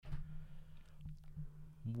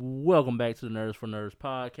Welcome back to the Nerds for Nerds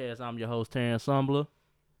podcast. I'm your host, Terrence Sumbler.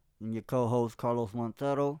 And your co-host Carlos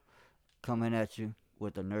Montero coming at you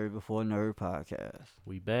with the Nerd Before Nerd podcast.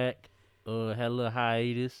 We back. Had a little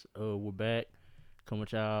hiatus. We're back. Coming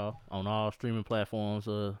at y'all on all streaming platforms,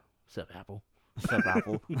 except Apple. Except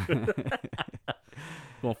Apple.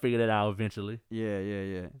 Gonna figure that out eventually.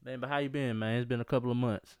 Yeah. Man, but how you been, man? It's been a couple of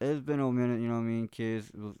months. It's been a minute, you know what I mean?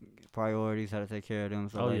 Kids, priorities, how to take care of them,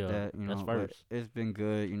 stuff like that. You know, that's first. But it's been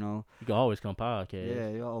good, you know. You can always come podcast. Yeah,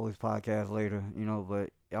 you always podcast later, you know,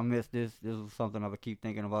 but I miss this. This is something I would keep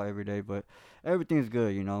thinking about every day, but everything's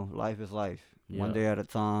good, you know. Life is life. Yeah. One day at a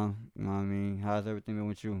time, you know what I mean? How's everything been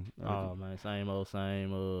with you? Oh, man, same old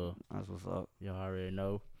same. That's what's up. Y'all already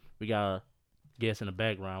know. We got a guest in the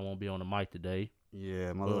background, won't be on the mic today.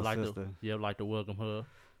 Yeah, my little sister. Like to welcome her.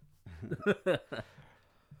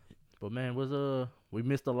 But man, we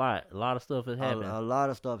missed a lot. A lot of stuff has happened. A lot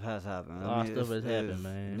of stuff has happened. A lot of stuff has happened,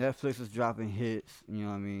 man. Netflix is dropping hits. You know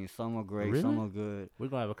what I mean? Some are great, Really? some are good. We're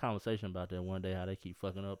gonna have a conversation about that one day. How they keep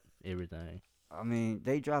fucking up everything. I mean,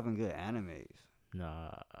 they dropping good animes.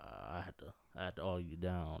 Nah, I had to argue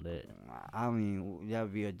down on that. I mean, that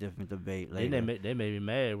would be a different debate later. They made me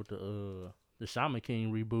mad with the Shaman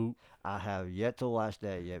King reboot. I have yet to watch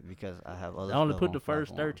that yet because I have other. I only stuff put on the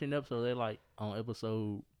first platform. 13 episodes. They're like on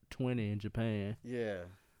episode 20 in Japan. Yeah.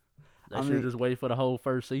 They should just wait for the whole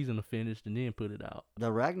first season to finish and then put it out.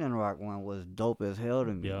 The Ragnarok one was dope as hell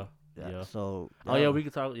to me. Yeah. So. We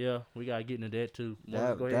can talk. Yeah, we gotta get into that too.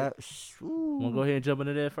 Wanna go ahead and jump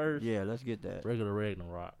into that first? Yeah, let's get that. Regular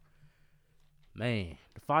Ragnarok. Man,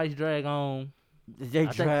 the fights drag on. They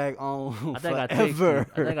drag on I think forever.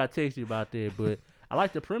 I think I texted you about that, but I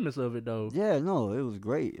like the premise of it though. Yeah, no, it was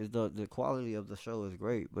great. The quality of the show is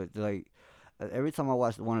great, but like every time I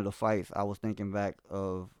watched one of the fights, I was thinking back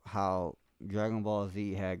of how Dragon Ball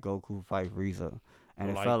Z had Goku fight Frieza, and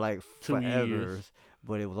it felt like 2 forever, years.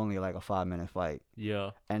 but it was only like a 5-minute fight.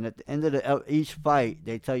 Yeah, And at the end of each fight,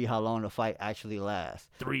 they tell you how long the fight actually lasts.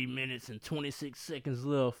 3 minutes and 26 seconds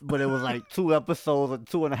left. But it was like 2 episodes or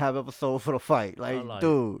 2.5 episodes for the fight. Like,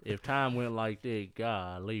 dude, if time went like that,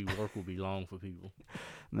 golly, work would be long for people.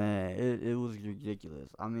 Man, it was ridiculous.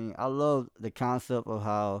 I mean, I love the concept of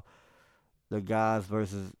how the gods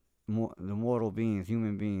versus the mortal beings,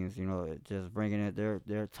 human beings, you know, just bringing it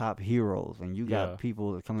their top heroes, and you got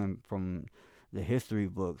people coming from the history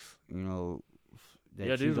books, you know,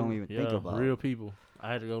 that you don't even think about. Real people.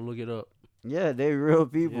 I had to go look it up. Yeah, they real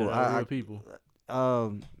people. Yeah, real people.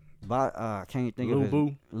 I can't think of his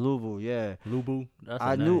Lubu, yeah. Lubu. That's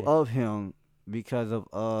I knew of him because of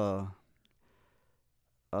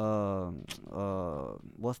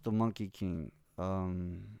what's the Monkey King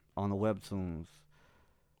on the webtoons.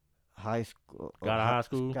 High school. God of High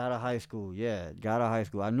School? God of High School, yeah. God of High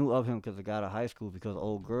School. I knew of him because of God of High School because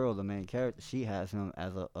old girl, the main character, she has him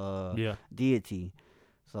as a deity.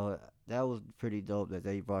 So that was pretty dope that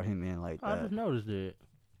they brought him in like that. I just noticed that.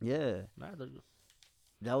 Yeah.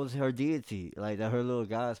 That was her deity, like that her little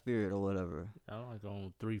god spirit or whatever. I'm like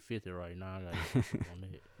on 350 right now. I got on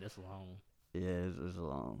that. That's long. Yeah, it's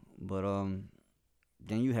long. But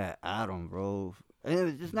then you had Adam, bro.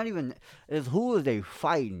 And it's not even. It's who is they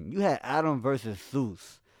fighting? You had Adam versus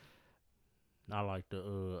Zeus. I like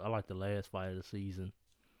the last fight of the season.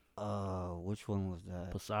 Which one was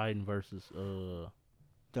that? Poseidon versus the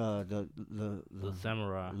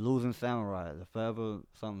samurai. Losing samurai, the forever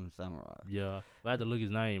something samurai. Yeah, I had to look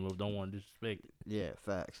his name up. Don't want to disrespect it. Yeah,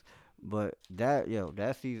 facts. But that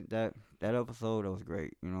season, that episode, that was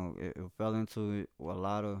great. You know, it fell into it with a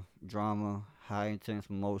lot of drama, high intense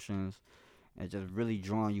emotions, and just really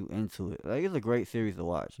drawing you into it. Like, it's a great series to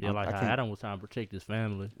watch. Yeah, how Adam was trying to protect his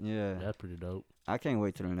family. Yeah, that's pretty dope. I can't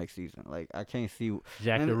wait till the next season. Like, I can't see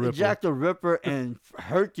Jack the Ripper and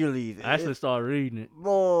Hercules. I actually started reading it.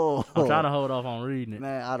 Whoa. I'm trying to hold off on reading it.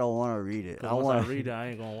 Man, I don't want to read it. Once I read it, I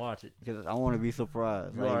ain't gonna watch it because I want to be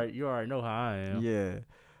surprised. You already know how I am. Yeah,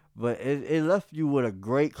 but it left you with a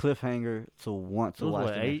great cliffhanger to want to watch.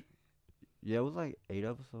 What, 8? Yeah, it was like 8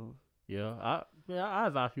 episodes. Yeah, I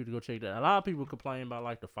advise you to go check that. A lot of people complain about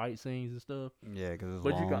like the fight scenes and stuff. Yeah, because it's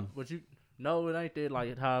long. No, it ain't that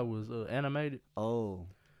like how it was animated. Oh,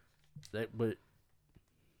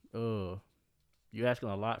 you're asking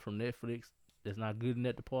a lot from Netflix. That's not good in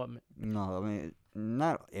that department. No, I mean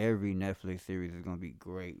not every Netflix series is gonna be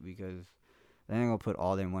great because they ain't gonna put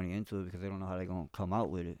all their money into it because they don't know how they're gonna come out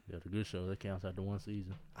with it. Yeah, the good show that counts after one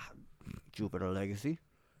season. Jupiter Legacy.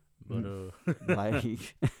 But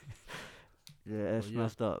like, yeah, it's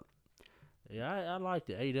messed up. Yeah, I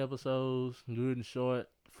liked it. 8 episodes, good and short.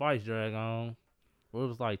 Fights drag on. Well, it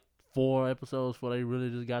was like 4 episodes before they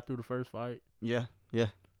really just got through the first fight. Yeah, Yeah,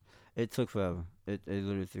 it took forever. It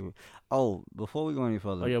literally took. Oh, before we go any Oh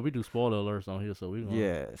further, yeah, we do spoiler alerts on here, so we gonna.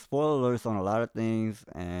 yeah, spoiler alerts on a lot of things,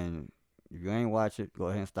 and if you ain't watch it, go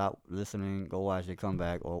ahead and stop listening. Go watch it, come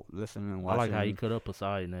back, or listen and I watch like it. how he And, cut up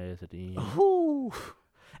Poseidon ass at the end. whoo.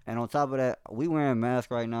 And on top of that, we wearing masks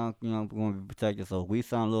right now. You know, we're gonna be protected. So if we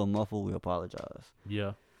sound a little muffled, we apologize.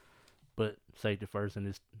 Yeah, but safety first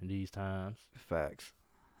in these times. Facts.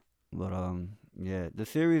 But yeah, the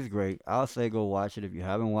series is great. I'll say go watch it if you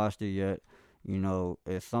haven't watched it yet. You know,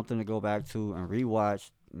 it's something to go back to and rewatch.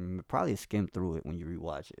 Probably skim through it when you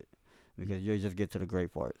rewatch it because you'll just get to the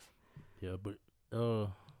great parts. Yeah, but nah,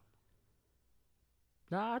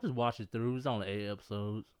 I just watched it through. It's only 8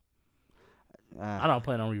 episodes. I don't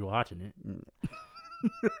plan on rewatching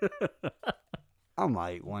it. I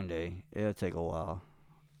might one day. It'll take a while.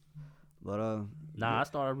 But Nah, I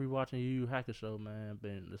started rewatching Yu Yu Hakusho, man.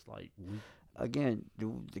 Been this like week. again,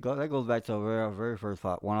 that goes back to our very first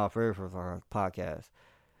one of our very first podcasts.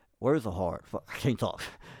 Words are hard. Fuck, I can't talk.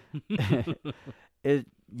 Yu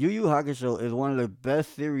Yu Hakusho is one of the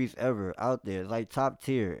best series ever out there. It's like top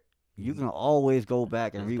tier. You can always go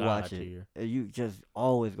back and It's rewatch God it. tier. You just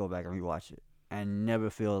always go back and rewatch it and never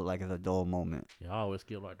feel like it's a dull moment. Yeah, I always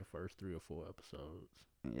skip like the first 3 or 4 episodes.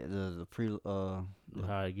 Yeah, the pre How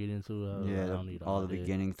I get into it, I yeah, don't need all all the that.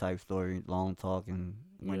 beginning type story, long talk and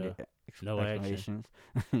winded No action. explanations.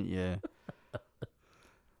 Yeah.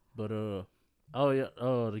 But oh yeah,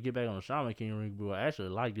 to get back on the Shaman King reboot, I actually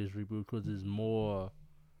like this reboot because it's more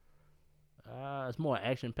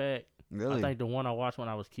action packed. Really? I think the one I watched when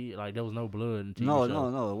I was kid, like there was no blood in the TV No, show.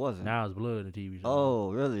 no, it wasn't. Now it's blood in the TV show.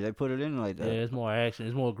 Oh, really? They put it in like yeah, that? it's more action.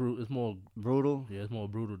 It's more It's more Brutal? yeah, it's more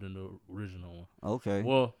brutal than the original one. Okay.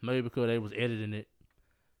 Well, maybe because they was editing it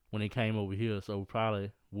when it came over here, so we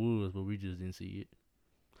probably was, but we just didn't see it.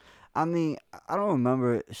 I mean, I don't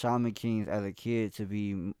remember Shaman Kings as a kid to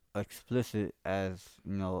be explicit as,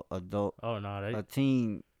 you know, adult, Oh no, a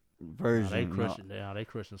teen version. they you know. crushing they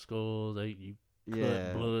crushing skulls. You Yeah.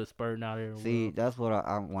 cut blood spurting out everywhere. See, that's what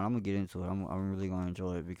when I'm gonna get into it, I'm really gonna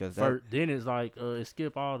enjoy it because Then it's like it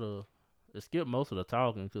skipped most of the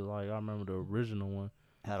talking because like I remember the original one.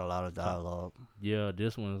 had a lot of dialogue. Yeah,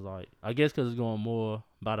 this one is like I guess because it's going more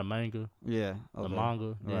by the manga, Yeah. the Okay.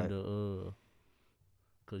 manga than Right. the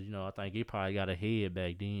because you know I think he probably got a head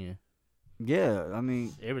back then. Yeah, I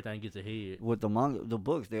mean, Everything gets a head. with the manga, the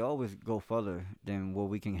books, they always go further than what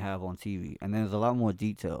we can have on TV, and there's a lot more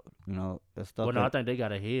detailed. You know, the stuff. Well, no, I think they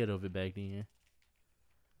got a head of it back then.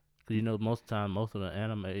 Cause you know most of the time, most of the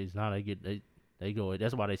animes now they go.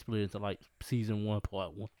 That's why they split into like season 1,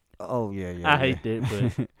 part 1. Oh yeah. I hate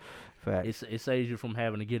that, but Facts. it saves you from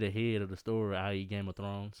having to get ahead of the story, i.e. Game of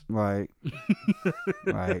Thrones. Right.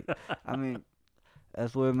 Right. I mean,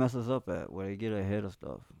 that's where it messes up at, where they get ahead of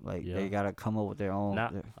stuff. Like Yeah. they gotta come up with their own.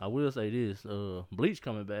 Now, I will say this: Bleach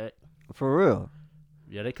coming back. For real.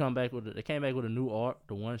 Yeah, they came back with a new arc,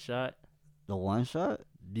 the one shot. The one shot.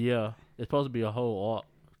 Yeah, it's supposed to be a whole arc.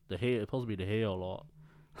 It's supposed to be the Hell arc.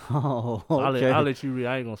 Oh, I'll okay. let you read.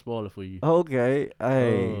 I ain't gonna spoil it for you. Okay.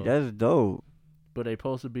 Hey, that's dope. But they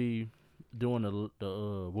supposed to be doing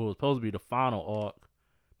what was supposed to be the final arc,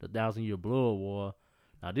 the 1,000-Year Blood War.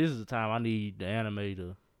 Now this is the time I need the anime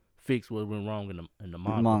to fix what went wrong in the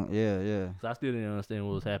manga. Yeah. So I still didn't understand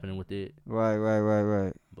what was happening with it.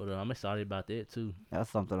 Right. But I'm excited about that too. That's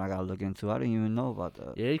something I gotta look into. I didn't even know about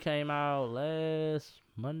that. Yeah, it came out last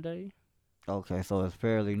Monday. Okay, so it's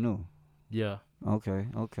fairly new. Yeah. Okay.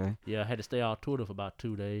 Yeah, I had to stay off Twitter for about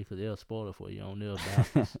 2 days because they'll spoil it for you on their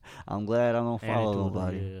bastards. I'm glad I don't follow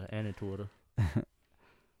nobody. Yeah, and in Twitter.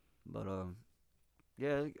 But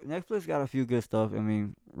yeah, Netflix got a few good stuff. I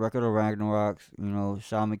mean, Record of Ragnaroks, you know,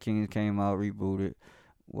 Shaman King came out rebooted.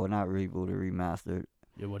 Well, not rebooted, remastered.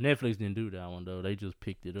 Yeah, well, Netflix didn't do that one though. They just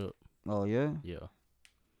picked it up. Oh yeah, Yeah.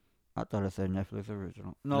 I thought it said Netflix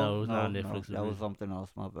original. No, it's not Netflix That was original. something else.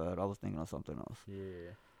 My bad. I was thinking of something else.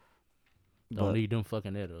 Yeah. But Don't need them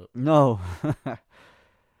fucking that up. no,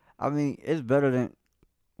 I mean it's better than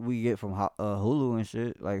we get from Hulu and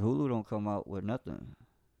shit. Like Hulu don't come out with nothing.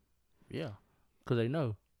 Yeah. Because they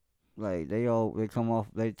know. Like they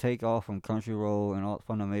take off from Crunchyroll and all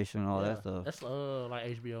Funimation and all that stuff. That's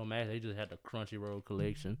like HBO Max. They just had the Crunchyroll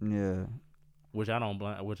collection, Yeah. which I don't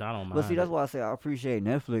mind. But see, that's why I say I appreciate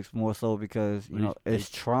Netflix more so because you know it's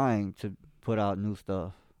trying to put out new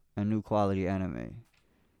stuff and new quality anime.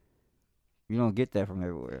 You don't get that from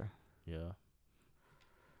everywhere. Yeah.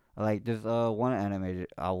 Like this one anime that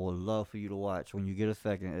I would love for you to watch when you get a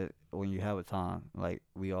second, when you have a time. Like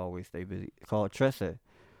we always stay busy. Called Trece.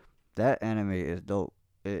 That anime is dope.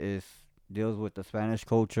 Deals with the Spanish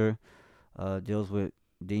culture, deals with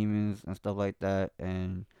demons and stuff like that,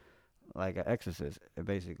 and like an exorcist,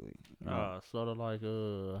 basically. You know? Sort of like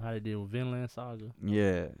how they did with Vinland Saga.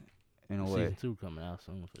 Yeah, in a way. Season 2 coming out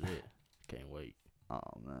soon for that. Can't wait. Oh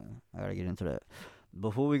man, I gotta get into that.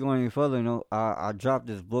 Before we go any further, I dropped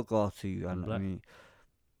this book off to you. I mean,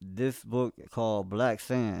 this book called Black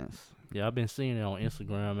Sands. Yeah, I've been seeing it on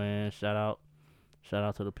Instagram, man. Shout out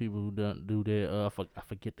to the people who done do that. I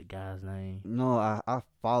forget the guy's name. No, I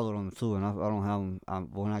followed him too, and I don't have him.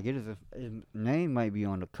 When I get his name might be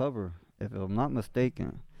on the cover, if I'm not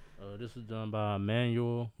mistaken. This is done by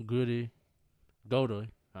Manuel Goody, Godoy.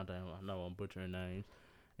 I know I'm butchering names,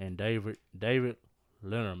 and David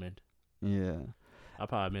Linnerman. Yeah, I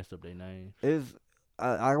probably messed up their names.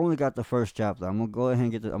 I only got the first chapter. I'm gonna go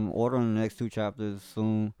ahead and I'm ordering the next 2 chapters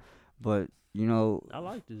soon, but I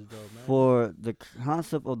like this though, man. For the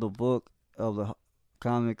concept of the book, of the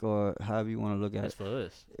comic, or however you want to look at That's it. for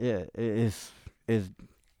us. Yeah, it's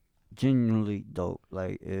genuinely dope.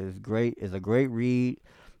 Like, it's great. It's a great read.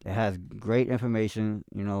 It has great information,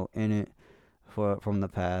 in it from the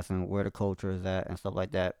past and where the culture is at and stuff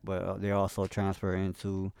like that. But they also transfer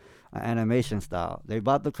into an animation style. They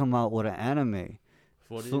about to come out with an anime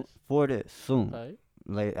for this soon. Right.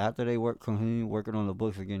 Like, after they continue working on the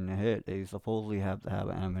books and getting ahead, they supposedly have to have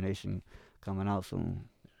an animation coming out soon.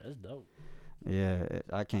 That's dope. Yeah,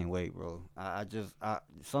 I can't wait, bro. I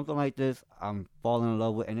something like this, I'm falling in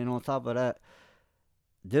love with. And then on top of that,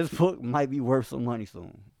 this book might be worth some money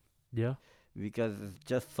soon. Yeah. Because it's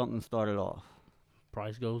just something started off.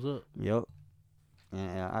 Price goes up. Yep.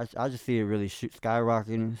 And I just see it really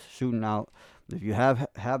skyrocketing, shooting out. If you have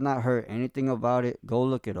not heard anything about it, go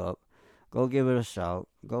look it up. Go give it a shout.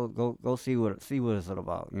 Go see what it's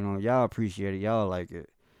about. Y'all appreciate it. Y'all like it.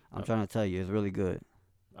 I'm trying to tell you, it's really good.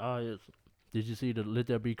 Did you see the Let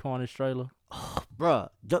There Be Carnage trailer? Oh, bruh,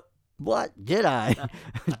 what did I?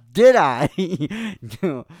 Did I?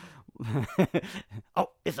 Oh,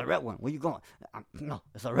 it's a red one. Where you going? No,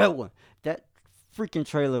 it's a red one. That freaking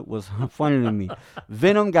trailer was funny to me.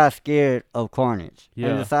 Venom got scared of Carnage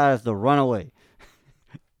and decided to run away.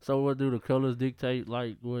 So what do the colors dictate?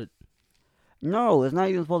 Like what? No, it's not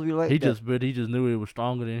even supposed to be like that. He just knew it was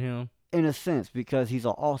stronger than him. In a sense, because he's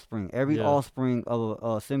an offspring. Every offspring of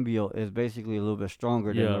a symbiote is basically a little bit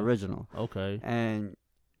stronger than the original. Okay. And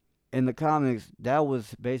in the comics, that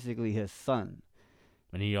was basically his son.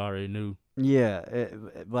 And he already knew. Yeah,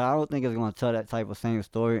 but I don't think it's gonna tell that type of same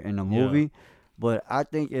story in the movie. Yeah. But I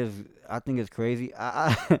think it's crazy.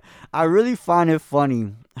 I really find it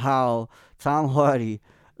funny how Tom Hardy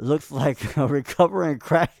looks like a recovering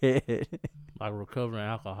crackhead. Like a recovering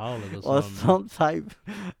alcoholic or some type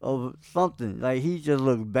of something. Like, he just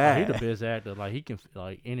looks bad. He's the best actor. Like, he can,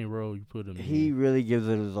 like, any role you put him in. He really gives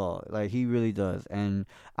it his all. Like, he really does. And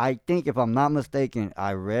I think, if I'm not mistaken,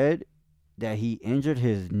 I read that he injured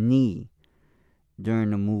his knee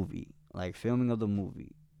during the movie, like filming of the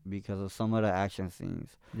movie, because of some of the action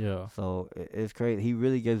scenes. Yeah. So it's crazy. He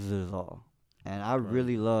really gives it his all. And I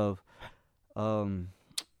really love, oh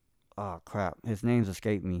crap, his name's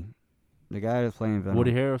escaped me. The guy that's playing Venom.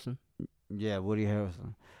 Woody Harrelson? Yeah, Woody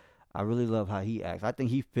Harrelson. I really love how he acts. I think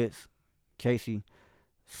he fits Casey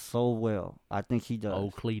so well. I think he does. Oh,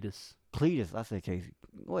 Cletus. Cletus, I said Casey.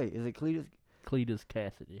 Wait, is it Cletus? Cletus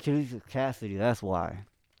Cassidy. Cletus Cassidy, that's why.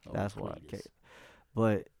 That's why.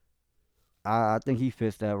 But I think he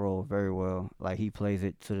fits that role very well. Like, he plays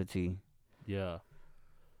it to the T. Yeah.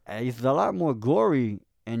 And it's a lot more gory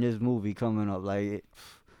in this movie coming up. Like,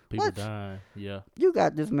 people dying. Yeah. You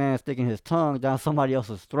got this man sticking his tongue down somebody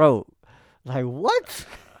else's throat. Like, what?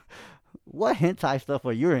 What hentai stuff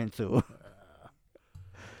are you into?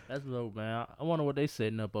 That's dope, man. I wonder what they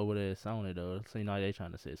setting up over there at Sony, though. It seems like they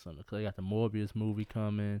trying to set something. Because they got the Morbius movie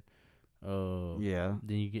coming. Yeah.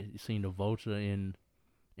 Then you seen the Vulture in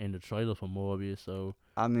the trailer for Morbius, so.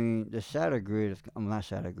 I mean, the Shattered Grid not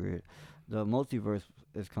Shattered Grid. The multiverse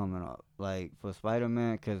is coming up. Like, for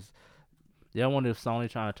Spider-Man, because. Yeah, I wonder if Sony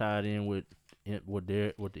trying to tie it in with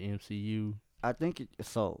the MCU. I think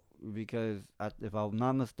so, because if I'm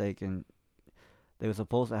not mistaken, they were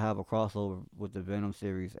supposed to have a crossover with the Venom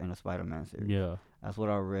series and the Spider-Man series. Yeah. That's what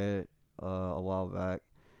I read a while back.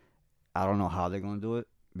 I don't know how they're going to do it,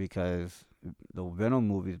 because the Venom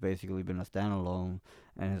movie's basically been a standalone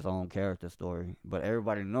and his own character story. But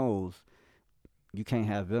everybody knows you can't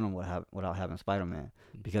have Venom without having Spider-Man,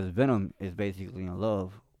 because Venom is basically in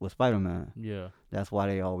love with Spider-Man. Yeah. That's why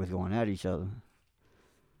they always going at each other.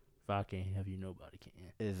 If I can't have you, nobody can.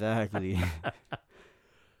 Exactly.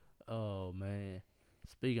 Oh, man.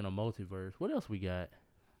 Speaking of multiverse, what else we got?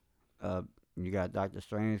 You got Doctor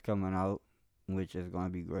Strange coming out which is gonna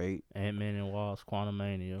be great. Ant-Man and Wasp,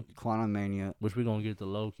 Quantumania, Quantumania, which we're gonna get to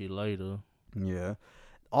Loki later. yeah.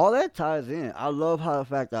 All that ties in. I love how the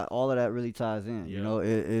fact that all of that really ties in. You Yeah. know,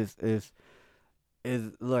 is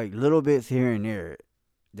like little bits here and there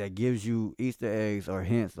that gives you Easter eggs or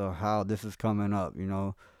hints of how this is coming up. You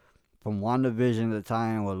know, from WandaVision to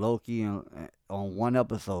tying with Loki and on one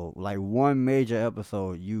episode, like one major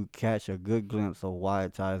episode, you catch a good glimpse of why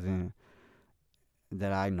it ties in.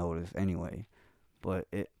 That I noticed anyway, but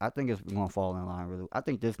I think it's gonna fall in line really. I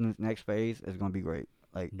think this next phase is gonna be great.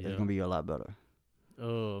 Like it's Yeah. gonna be a lot better.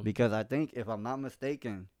 Uh, Because I think, if I'm not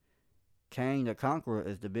mistaken, Kang the Conqueror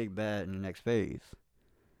is the big bad in the next phase.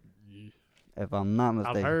 If I'm not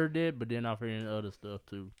mistaken. I've heard that, but then I've heard other stuff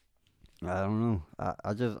too. I don't know.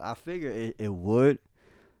 I figure it would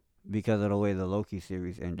because of the way the Loki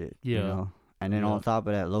series ended. Yeah. You know? And then Yeah. on top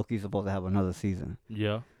of that, Loki's supposed to have another season.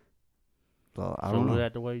 Yeah. So I So don't we'll know.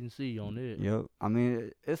 have to wait and see on that. Yep. I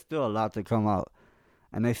mean, it's still a lot to come out.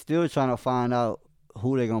 And they still trying to find out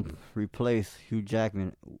who they going to replace Hugh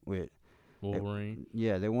Jackman with. Wolverine.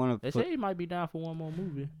 Yeah, they want They to put... say he might be down for one more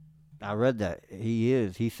movie. I read that. He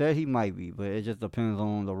is. He said he might be, but it just depends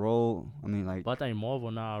on the role. I mean, like... But I think Marvel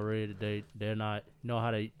now already they're not, you know how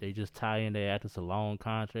they just tie in their actors to long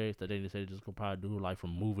contracts that they just say just gonna probably do like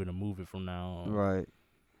from movie to movie from now on. Right.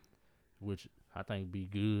 Which I think be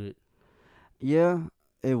good. Yeah,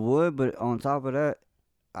 it would, but on top of that,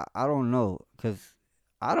 I don't know, because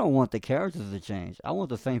I don't want the characters to change. I want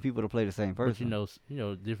the same people to play the same person. But you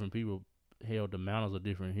know, different people held the mantles of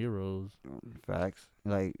different heroes. Facts.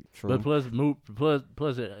 Like, true. But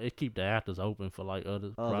plus it keep the actors open for like other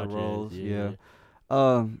projects. roles, Yeah.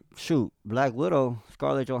 Shoot, Black Widow,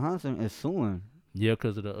 Scarlett Johansson is suing. Yeah,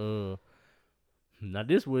 because of the now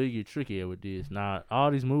this will get trickier with this. Now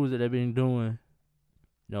all these movies that they've been doing,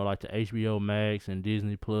 you know, like the HBO Max and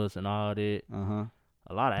Disney Plus and all that. Uh-huh.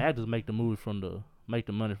 A lot of actors make the money from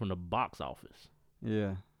the box office,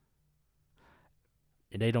 Yeah.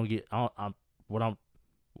 and they don't get.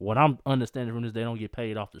 What I'm understanding from this, they don't get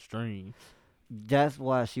paid off the stream. That's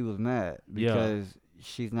why she was mad, Yeah. because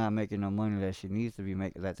she's not making the money that she needs to be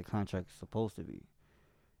making, that the contract is supposed to be.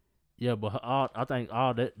 Yeah, but I think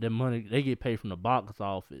all that money they get paid from the box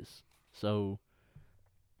office. So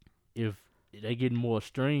if they get more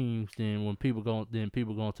streams, then when people going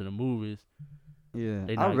to the movies. Yeah,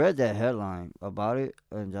 They I not- read that headline about it,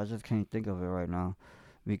 and I just can't think of it right now,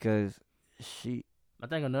 because I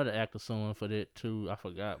think another actor suing for that too. I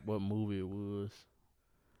forgot what movie it was.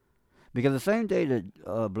 because the same day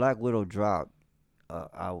that Black Widow dropped,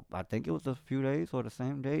 I think it was a few days or the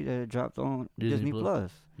same day that it dropped on Disney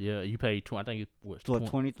Plus. Yeah, you paid I think it was So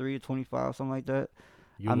 23 or 25, something like that.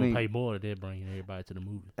 You I will mean- pay more if they're bringing everybody to the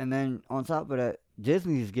movie. And then on top of that,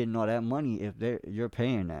 Disney's getting all that money if you're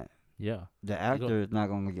paying that. Yeah, The actor is not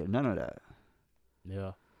going to get none of that.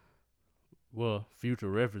 yeah. Well, future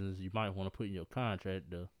references you might want to put in your contract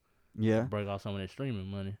to Yeah, break off some of that streaming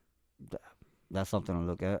money. that's something to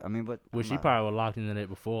look at. I mean, but Which she probably was locked into that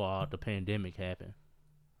before the pandemic happened.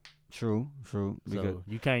 True. Because So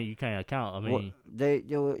you can't account. I mean,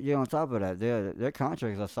 you're on top of that. Their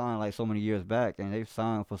contracts are signed like so many years back, and they've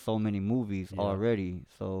signed for so many movies Yeah. already.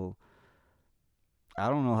 So I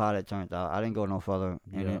don't know how that turned out. I didn't go no further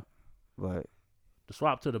in Yeah. it, but to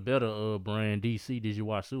swap to the better brand DC, did you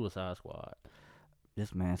watch Suicide Squad?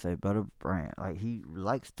 this man said better brand. Like, he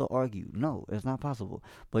likes to argue. No, it's not possible.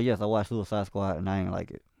 But yes, I watched Suicide Squad and I ain't like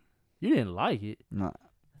it. You didn't like it. No,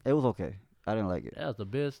 it was okay. I didn't like it. That was the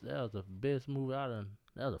best movie I done.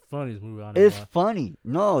 That was the funniest movie I done It's watched. funny.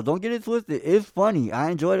 No, don't get it twisted. It's funny. I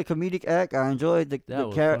enjoy the comedic act. I enjoyed the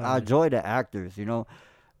was character. I funny. enjoy the actors. You know,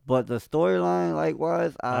 but the storyline,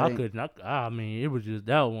 likewise, I couldn't. I mean, it was just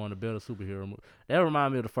that was one of the better superhero movies. That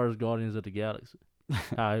reminded me of the first Guardians of the Galaxy.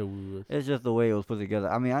 How it was. It's just the way it was put together.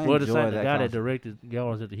 I mean, I Well, enjoy the that. guy that concept. directed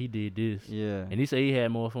Guardians of the he did this, Yeah, and he said he had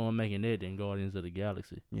more fun making that than Guardians of the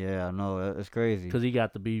Galaxy yeah, I know. It's crazy. because he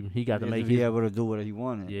got to make be his. able to do what he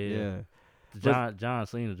wanted. Yeah. Yeah. John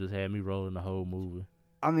Cena just had me rolling the whole movie.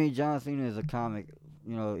 I mean, John Cena is a comic.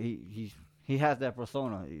 You know, he has that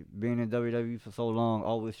persona. Being in WWE for so long,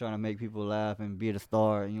 always trying to make people laugh and be the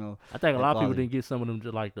star. You know, I think a That lot of people quality. didn't get some of them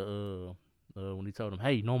just like the when he told him,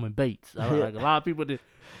 "Hey, Norman Bates." Like a lot of people did.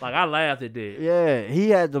 Like I laughed at that. yeah, he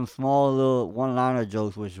had them small little one-liner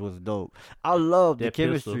jokes, which was dope. I love the That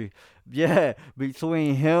pistol. chemistry. Yeah,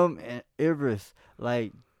 between him and Idris,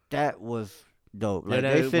 like that was dope. Like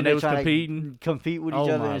Yeah, when they was trying competing. to compete with each Oh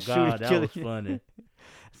other my and shoot god, each that other. was funny.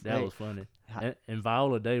 That Like, was funny. ha- And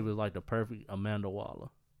Viola Davis was like the perfect Amanda Waller.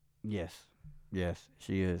 Yes,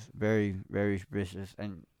 she is very, very vicious,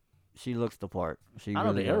 and she looks the part. She I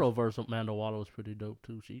know really the does. Arrowverse of Amanda Waller was pretty dope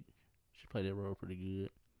too. She played that role pretty good.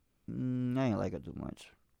 I ain't like her too much.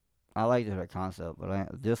 I liked her concept,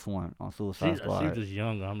 but this one on Suicide She Squad. was just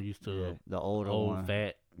younger. I'm used to Yeah, the older old one.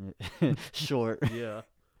 fat. Short. Yeah.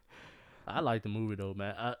 I like the movie though,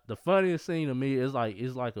 man. The funniest scene to me is like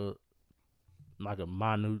a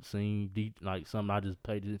minute scene, deep, like something I just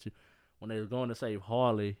paid attention to. When they were going to save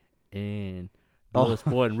Harley and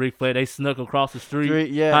Bloodsport and Ric Flair, they snuck across the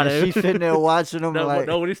street. Yeah, and she's sitting there watching them like.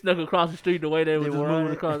 No, when they snuck across the street, the way they were just moving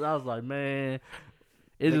running. across, I was like, man,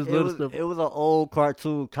 it's Like, just little stuff. It was an old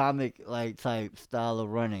cartoon comic like type style of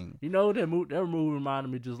running. You know, that movie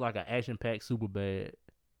reminded me just like an action-packed Superbad.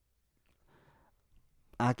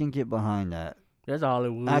 I can get behind that. That's all it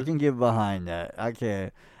was. I can get behind that. I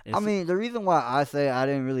can. I mean, the reason why I say I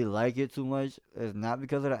didn't really like it too much is not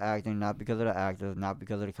because of the acting, not because of the actors, not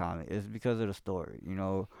because of the comic. It's because of the story. You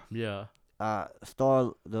know. Yeah. The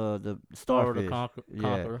Star Starfish. the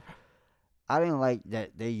Conqueror. I didn't like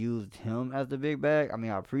that they used him as the big bag. I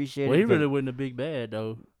mean, I appreciate it. Well, he really wasn't a big bad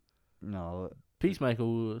though. No. Peacemaker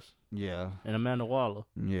was. Yeah. And Amanda Waller.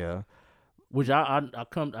 Yeah. Which I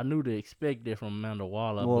knew to expect that from Amanda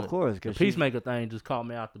Waller. Well, but of course, the Peacemaker thing just caught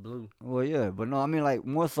me out the blue. Well, yeah, but no, I mean like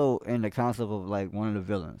more so in the concept of like one of the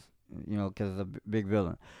villains, you know, because it's a big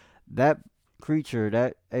villain. That creature,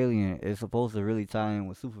 that alien, is supposed to really tie in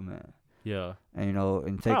with Superman. Yeah. And you know,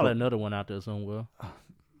 and take probably another one out there somewhere.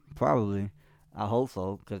 Probably. I hope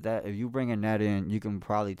so, because that if you bringing that in, you can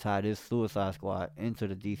probably tie this Suicide Squad into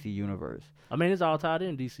the DC universe. I mean, it's all tied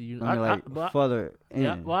in DC universe. I mean, further in.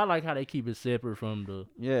 Yeah, well, I like how they keep it separate from the.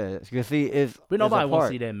 Yeah, you see, but nobody wants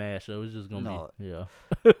to see that mash show. It's just gonna be. Yeah.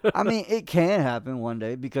 I mean, it can happen one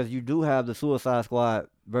day because you do have the Suicide Squad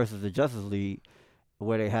versus the Justice League,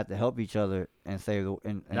 where they have to help each other and save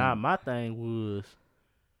the. Nah, my thing was.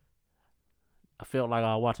 I felt like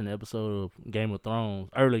I was watching an episode of Game of Thrones,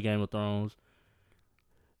 early Game of Thrones.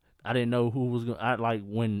 I didn't know who was gonna. Like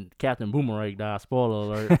when Captain Boomerang died.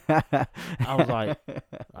 Spoiler alert. I was like,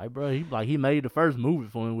 bro, he made the first movie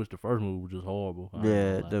for me, which the first movie was just horrible.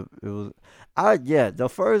 The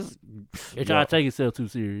first. It tried to take itself too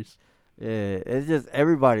serious. Yeah, it's just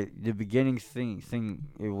everybody. The beginning scene,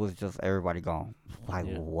 it was just everybody gone. Like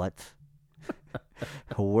what?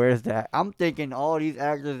 Where's that? I'm thinking all these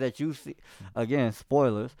actors that you see. Again,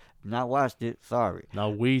 spoilers. Not watched it. Sorry.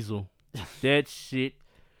 No, Weasel. That shit.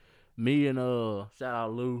 Me and shout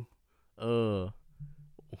out Lou,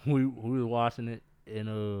 we was watching it and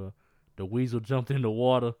the Weasel jumped in the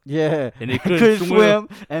water. Yeah, and he couldn't swim.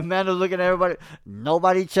 And man was looking at everybody.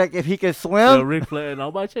 Nobody checked if he could swim. Ric Flair,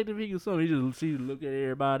 nobody checked if he could swim. He just look at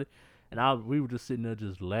everybody, and we were just sitting there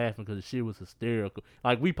just laughing because the shit was hysterical.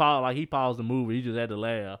 Like he paused the movie. He just had to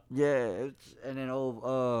laugh. Yeah, and then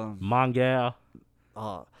Mongal.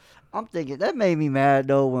 I'm thinking that made me mad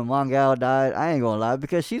though when Mongal died. I ain't gonna lie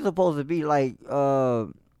because she's supposed to be like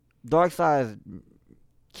Darkseid's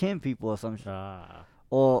kin people or some shit.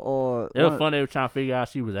 Or it was fun. They were trying to figure out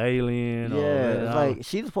she was alien. Yeah, it's like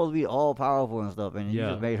she's supposed to be all powerful and stuff, and you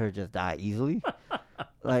just made her just die easily.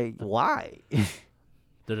 Like why?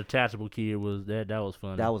 The detachable kid was that was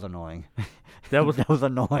funny. That was annoying. That was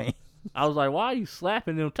annoying. I was like, why are you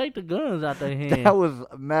slapping them? Take the guns out their hand. That was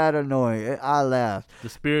mad annoying. I laughed. The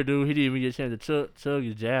spirit dude, he didn't even get a chance to chug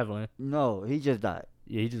his javelin. No, he just died.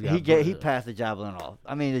 Yeah, he just got he passed the javelin off.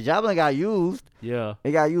 I mean, the javelin got used. Yeah.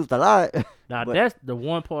 It got used a lot. Now, that's the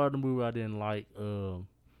one part of the movie I didn't like.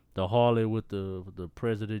 The Harley with the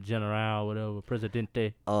President General, whatever,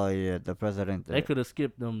 Presidente. Oh, yeah, the Presidente. They could have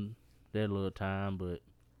skipped them that little time, but.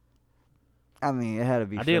 I mean, it had to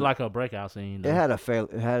be. I did like her breakout scene. Though. It had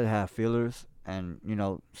to have fillers, and you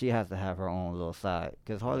know she has to have her own little side.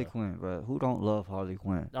 Cause Harley Quinn, bro, who don't love Harley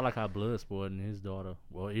Quinn? I like how Bloodsport and his daughter,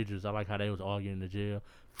 Idris. I like how they was arguing in the jail.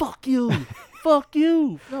 Fuck you, fuck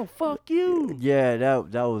you, no, fuck you. Yeah,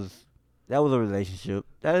 that was a relationship.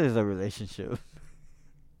 That is a relationship.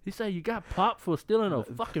 He said you got popped for stealing a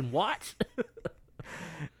fucking watch.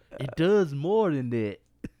 It does more than that.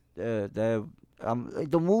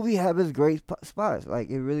 The movie have its great spots, like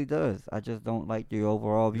it really does. I just don't like the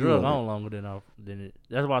overall view. Drug on longer than it.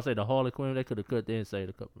 That's why I say the Harley Quinn. They could have cut that and saved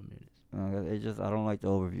a couple of minutes. I don't like the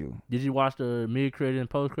overview. Did you watch the mid credit and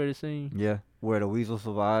post credit scene? Yeah, where the Weasel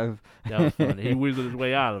survived. That was funny. He weaseled his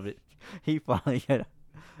way out of it. He finally had.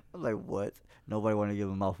 I was like, what? Nobody want to give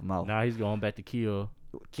him mouth to mouth. Now he's going back to kill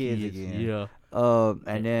kids again. Yeah.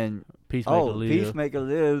 And then Peacemaker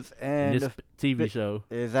lives, and this TV show.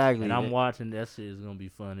 Exactly. And I'm watching that shit. Is gonna be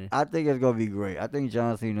funny. I think it's gonna be great. I think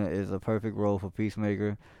John Cena is a perfect role for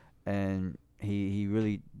Peacemaker, and he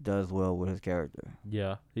really does well with his character.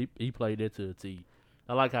 Yeah, he played that to a T.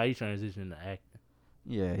 I like how he transitioned to acting.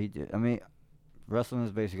 Yeah, he did. I mean, wrestling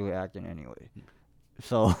is basically acting anyway,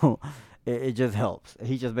 so it just helps.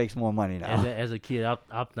 He just makes more money now. As a kid,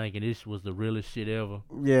 I'm thinking this was the realest shit ever.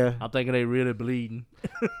 Yeah, I'm thinking they really bleeding.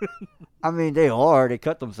 I mean they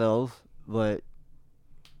cut themselves, but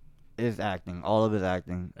it's acting. All of it's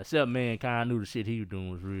acting. Except Mankind knew the shit he was doing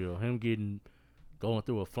was real. Him going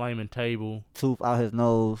through a flaming table, Tooth out his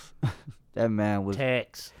nose. That man was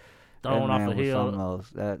tacks that thrown off man the was hill. something else.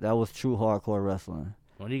 That was true hardcore wrestling.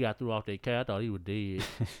 When he got threw off that cat, I thought he was dead.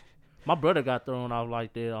 My brother got thrown off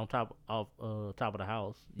like that on top of the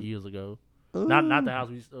house years ago. Not the house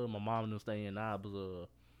my mom and them stay in now, but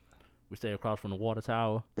we stay across from the water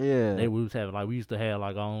tower. Yeah. We used to have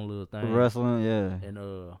like our own little thing. Wrestling, yeah. And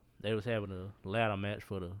they was having a ladder match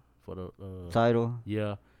for the Title.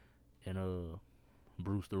 Yeah. And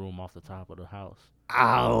Bruce threw him off the top of the house.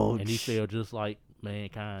 Ouch. And he fell just like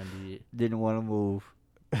Mankind did. Didn't want to move.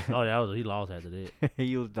 Oh, he lost after that.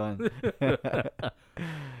 He was done.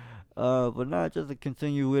 But not just to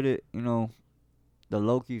continue with it, the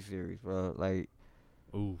Loki series, bro. Like,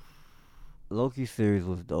 oof. Loki series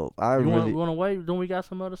was dope. You want to wait? Don't we got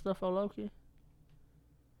some other stuff on Loki?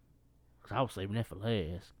 Cause I was saving that for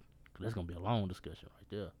last. Cause that's gonna be a long discussion right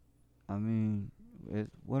there. I mean,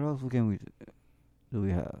 what else do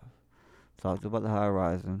we have? Talked about the High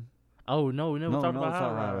Rising. Oh no, we never talked about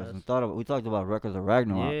High Rising. We talked about Records of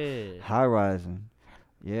Ragnarok. Yeah. High Rising.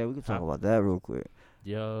 Yeah, we can talk about that real quick.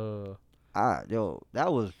 Yo,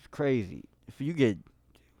 that was crazy. If you get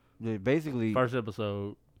basically first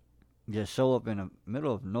episode, just show up in the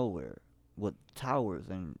middle of nowhere with towers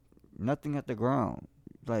and nothing at the ground,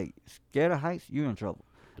 like scared of heights, you're in trouble.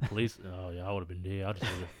 The police. Oh yeah, I would have been dead.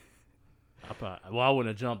 I wouldn't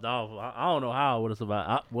have jumped off. I don't know how I would have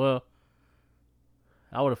survived.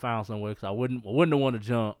 I would have found somewhere because I wouldn't have wanted to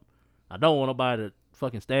jump. I don't want nobody to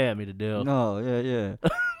fucking stab me to death. No, yeah.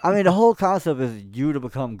 I mean, the whole concept is you to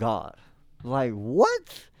become God. Like,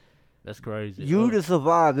 what? That's crazy. You to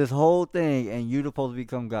survive this whole thing, and you supposed to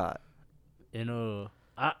become God. And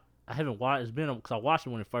I haven't watched. It's been because I watched it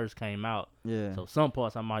when it first came out. Yeah. So some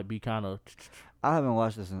parts I might be kind of. I haven't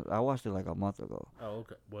watched this. I watched it like a month ago. Oh,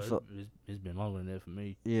 okay. Well, it's been longer than that for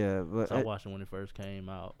me. Yeah, but so I watched it when it first came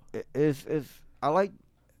out. It's like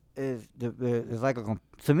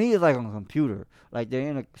to me it's like on a computer. Like they're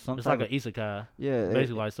in it's like an isekai. Yeah,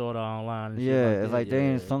 basically like Sword Art Online. And yeah, shit like it's like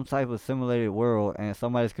they're in some type of simulated world and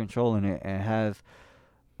somebody's controlling it and has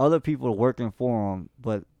other people working for them,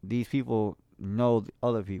 but these people know the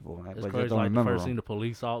other people. It's but crazy. don't Like remember the first them. scene, the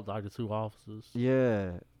police officer, like the two officers.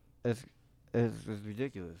 Yeah, it's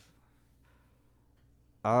ridiculous.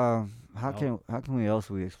 How can we else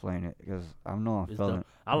explain it? Because I know I'm feeling.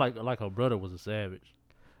 I like her brother was a savage.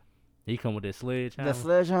 He come with that sledgehammer. The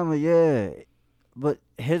sledgehammer, yeah. But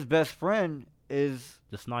his best friend is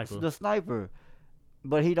the sniper. The sniper,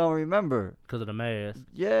 but he don't remember because of the mask.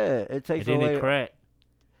 Yeah, it takes and then away. It cracked.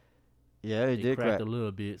 Yeah, it did crack a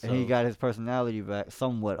little bit. So. And he got his personality back,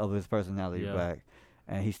 somewhat of his personality back,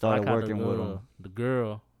 and he started working with him. The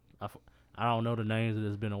girl, I don't know the names.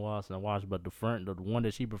 It's been a while since I watched, but the one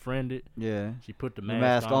that she befriended. Yeah. She put the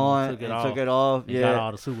mask on, took it off. Yeah. Got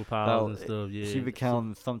all the superpowers and stuff. Yeah. She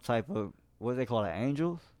became some type of what do they call it?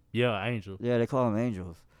 Angels. Yeah, angel. Yeah, they call them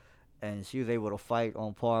angels, and she was able to fight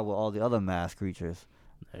on par with all the other masked creatures.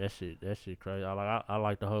 That shit crazy. I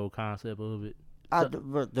like the whole concept of it.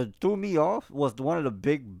 That threw me off was one of the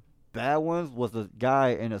big bad ones was the guy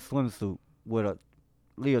in a swimsuit with a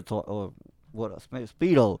leotard or what a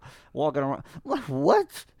Speedo walking around. I'm like,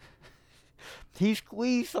 what? He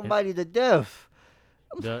squeezed somebody to death.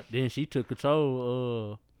 Then she took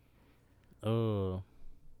control. The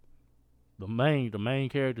main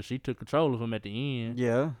character, she took control of him at the end.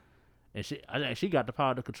 Yeah. And she got the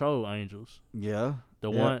power to control angels. Yeah.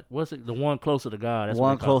 One, what's it? The one closer to God. That's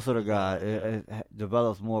one closer to God. It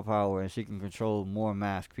develops more power, and she can control more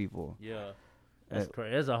masked people. Yeah. That's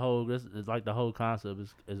crazy. It's like the whole concept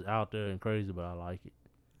is out there and crazy, but I like it.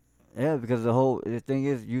 Yeah, because the thing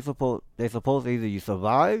is, they supposed either you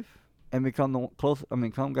survive and become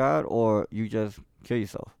become God, or you just kill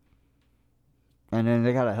yourself. And then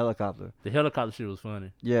they got a helicopter. The helicopter shit was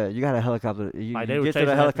funny. Yeah, you got a helicopter. You get to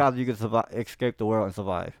the helicopter, you can escape the world and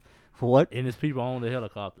survive. What? And there's people on the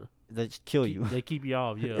helicopter. They just kill you. They keep you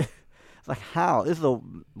off, yeah. It's like, how? This is a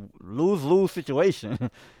lose-lose situation.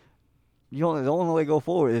 The only way to go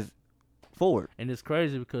forward is forward. And it's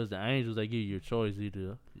crazy because the angels, they give you a choice.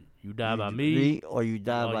 Either you die by me or you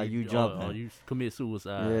die by you jumping. Or you commit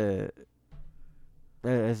suicide. Yeah.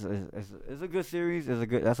 It's a good series.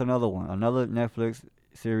 That's another one. Another Netflix.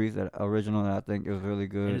 series, that original, that I think is really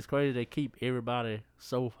And good. it's crazy they keep everybody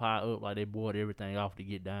so high up, like they board everything off to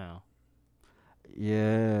get down.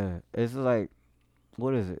 Yeah, it's like,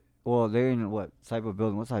 what is it? Well, they're in what type of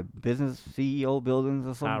building? What's like business CEO buildings or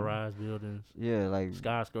High something? rise buildings, Yeah, like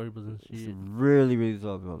skyscrapers and it's shit. really, really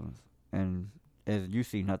tall buildings, and as you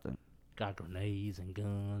see nothing. Got grenades and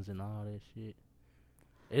guns and all that shit.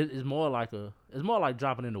 It's more like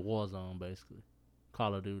dropping into Warzone basically.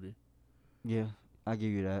 Call of Duty. Yeah, I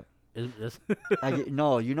give you that. It's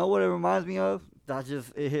No, you know what it reminds me of?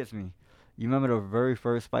 It hits me. You remember the very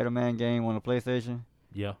first Spider-Man game on the PlayStation,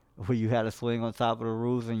 yeah, where you had to swing on top of the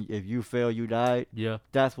roofs, and if you fell, you died. yeah.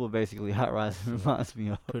 That's what basically Hot Rise reminds me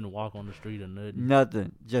of. Couldn't walk on the street or nothing.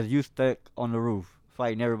 Nothing, just you stuck on the roof,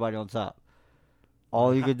 fighting everybody on top. All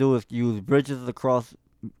Like, you could do is use bridges across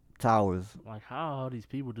towers. Like how are these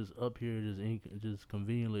people just up here, just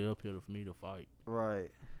conveniently up here for me to fight? Right.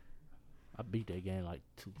 I beat that game like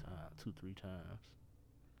 3 times.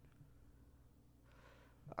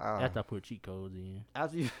 After I put cheat codes in.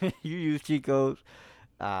 After you, you use cheat codes.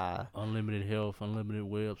 Unlimited health, unlimited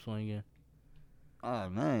web swinging. Oh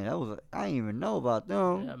man, I didn't even know about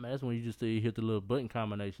them. Yeah, man, that's when you just hit the little button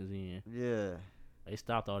combinations in. Yeah. They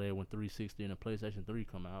stopped all that when 360 and the PlayStation 3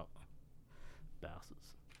 come out.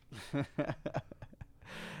 Bastards.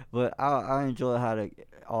 But I enjoy how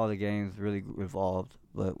all the games really evolved.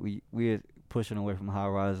 But we're pushing away from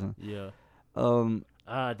Horizon. Yeah.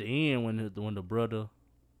 At the end when the brother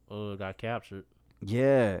got captured.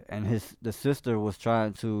 Yeah, and the sister was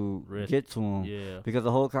trying to get to him. Yeah. Because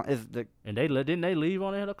the whole and didn't they leave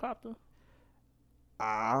on a helicopter?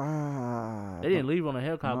 They didn't leave on a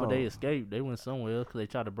helicopter, but they escaped. They went somewhere else because they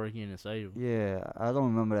tried to break in and save him. Yeah, I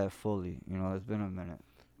don't remember that fully. You know, it's been a minute.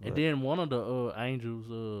 And then one of the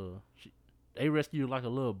angels, they rescued like a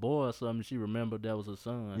little boy or something. She remembered that was her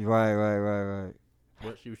son. Right.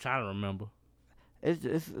 But she was trying to remember.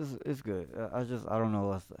 It's good. I don't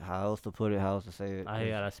know how else to put it, how else to say it.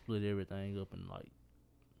 I split everything up and like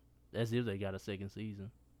that's if they got a second season.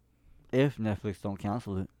 If Netflix don't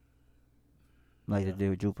cancel it, like they did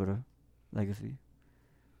with Jupiter Legacy.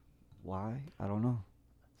 Why? I don't know.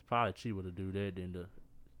 It's probably cheaper to do that than to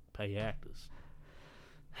pay actors.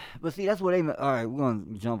 But see, that's what they. All right, we're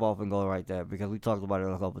gonna jump off and go right there because we talked about it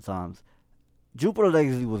a couple times. Jupiter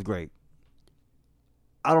Legacy was great.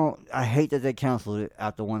 I hate that they canceled it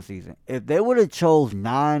after one season. If they would have chose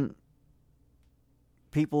 9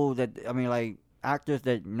 people like actors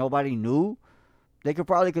that nobody knew, they could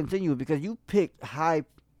probably continue because you picked high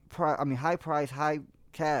price, high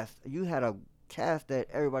cast. You had a cast that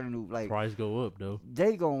everybody knew. Like price go up though.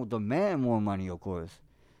 They gonna demand more money, of course.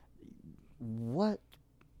 What?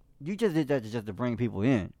 You just did that just to bring people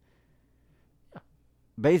in. Yeah.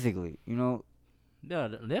 Basically, you know. Yeah,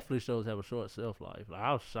 the Netflix shows have a short shelf life. Like,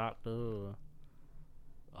 I was shocked.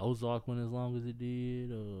 Ozark went as long as it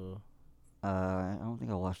did. I don't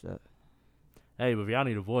think I watched that. Hey, but if y'all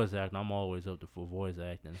need a voice actor, I'm always up for voice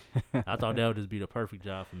acting. I thought that would just be the perfect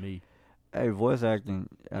job for me. Hey, voice acting.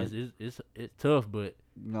 It's tough, but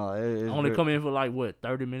no, it's only come in for like what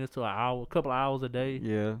 30 minutes to an hour, a couple of hours a day.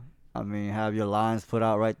 Yeah. I mean, have your lines put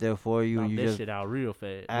out right there for you, and you that just shit out real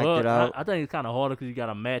fast. Act it out. I think it's kind of harder because you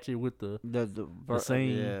gotta match it with the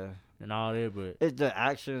scene, yeah, and all that. But it's the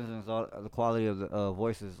actions and the quality of the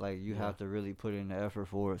voices. Like you have to really put in the effort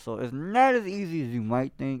for it. So it's not as easy as you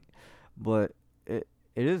might think, but it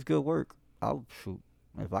is good work. I'll shoot.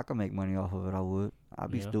 If I could make money off of it, I would.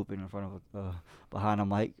 I'd be stupid in front of behind a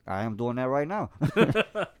mic. I am doing that right now.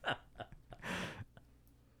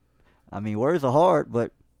 I mean, words are hard,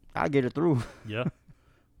 but I get it through. Yeah.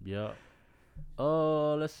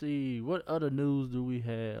 Let's see. What other news do we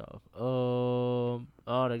have?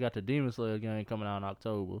 They got the Demon Slayer game coming out in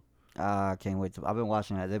October. I can't wait I've been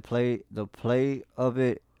watching that. They play the play of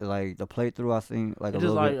it, like the playthrough. I seen like it's a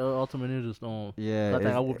just little like bit. Ultimate Ninja Storm. Yeah, I think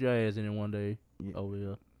I whooped your ass in it one day. Yeah. Oh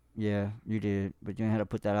yeah. Yeah, you did, but you didn't have to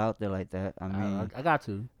put that out there like that. I mean, I got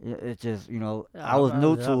to. It's just Yeah, I was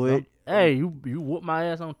new to it. Hey, you whoop my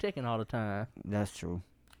ass on Tekken all the time. That's true.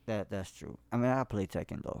 That's true. I mean, I play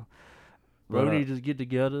Tekken though. Bro, But, we need to just get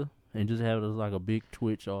together and just have it as like a big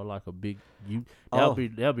Twitch or like a big that'll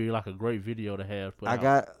be like a great video to have.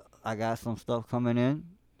 I got some stuff coming in,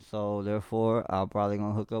 so therefore I'm probably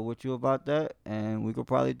gonna hook up with you about that, and we could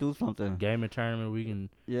probably do something. Gaming tournament, we can.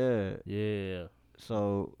 Yeah.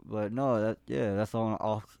 So, but no, that's on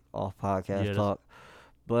off podcast talk.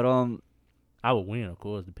 But I would win, of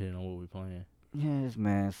course, depending on what we're playing. Yeah, this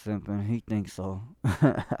man's simping. He thinks so.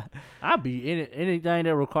 I be anything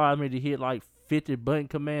that requires me to hit like 50 button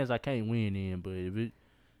commands. I can't win in, but if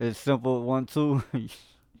it's simple 1, 2.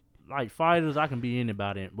 like fighters, I can beat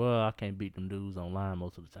anybody. Well, I can't beat them dudes online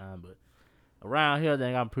most of the time, but around here, I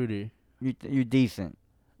think I'm pretty. You decent.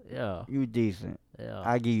 Yeah, You decent. yeah.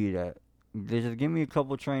 I give you that. Just give me a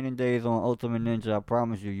couple training days on Ultimate Ninja. I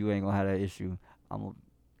promise you, you ain't gonna have that issue. I'm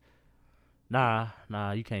Nah,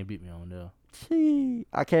 you can't beat me on there.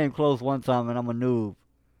 I came close one time and I'm a noob.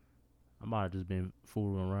 I might have just been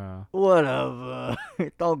fooling around. Whatever.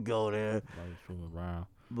 Don't go there. Might have fooling around.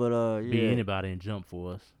 But Beat yeah. anybody in Jump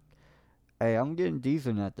Force. Hey, I'm getting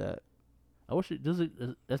decent at that. I wish it.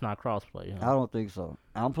 That's not crossplay. I Huh? don't think so.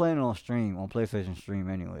 I'm playing it on stream, on PlayStation Stream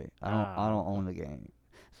anyway. I don't own the game.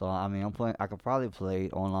 So I mean, I'm playing. I could probably play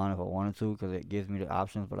it online if I wanted to, because it gives me the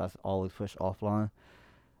options. But I always push offline,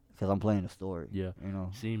 because I'm playing the story. Yeah. You know.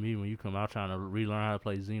 See me when you come out trying to relearn how to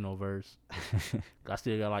play Xenoverse. I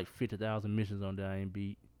still got like 50,000 missions on there I ain't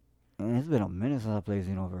beat. Man, it's been a minute since I played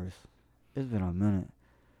Xenoverse. It's been a minute.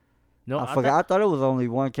 No, I forgot. I thought it was only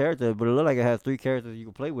one character, but it looked like it had 3 characters you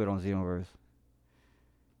could play with on Xenoverse.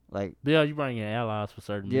 Like, Yeah, you bring in allies for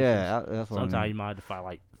certain missions. yeah, that's what Sometimes I mean. you might have to fight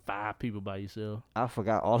like 5 people by yourself. I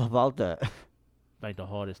forgot all about that. Like the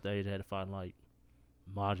hardest stage, I had to fight like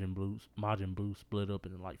Majin Buu split up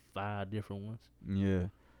into like 5 different ones. Yeah.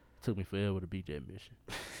 Took me forever to beat that mission.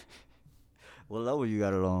 What level you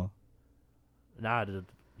got it on? Now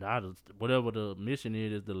whatever the mission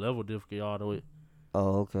is the level difficulty all the way.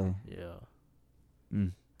 Oh, okay. Yeah.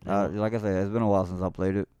 Like I said, it's been a while since I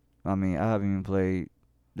played it. I mean, I haven't even played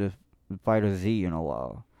the Fighter Z in a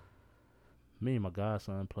while. Me and my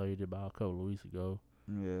godson played it about a couple of weeks ago.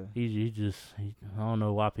 Yeah. He I don't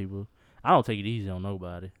know why people. I don't take it easy on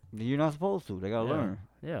nobody. You're not supposed to. They gotta Yeah. learn.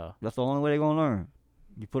 Yeah. That's the only way they gonna learn.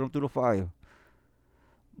 You put them through the fire.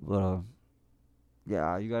 But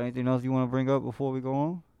yeah. You got anything else you want to bring up before we go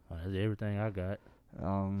on? That's everything I got.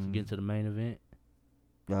 Get into the main event.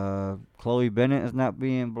 Chloe Bennett is not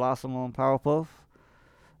being Blossom on Powerpuff.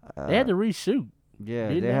 They had to reshoot. Yeah,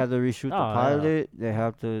 didn't they they? had to reshoot the Oh, yeah. pilot. They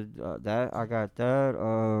have to that. I got that.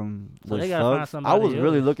 So which they gotta find sucks. I somebody was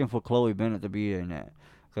really else. looking for Chloe Bennett to be in that,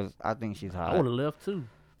 because I think she's I hot. would have left too.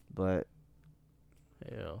 But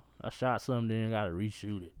Hell, I shot something, then got to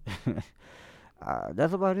reshoot it.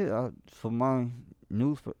 that's about it for my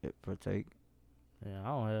news partake. Yeah, I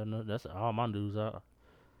don't have no. That's all my news.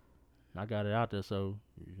 I got it out there, so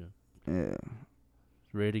Yeah,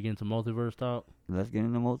 ready to get into multiverse talk. let's get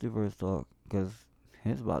into multiverse talk, because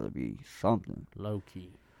it's about to be something. Low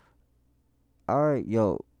key. All right,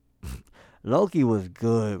 yo. Loki was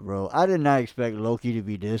good, bro. I did not expect Loki to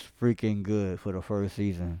be this freaking good for the first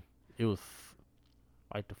season. It was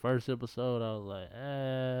like the first episode. I was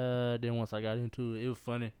like, Then once I got into it, it was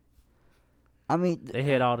funny. I mean, They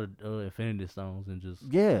had all the Infinity Stones and just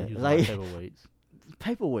Yeah, used like- paperweights.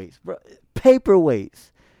 paperweights, bro.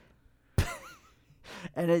 Paperweights.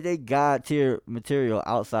 And they God tier material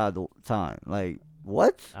outside the time. Like,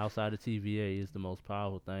 what? Outside the TVA is the most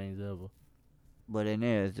powerful things ever. But in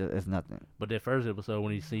there, it's nothing. But that first episode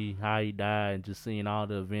when he see how he died and just seeing all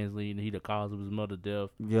the events leading, he the cause of his mother's death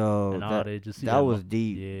Yo, and all that. Just see that was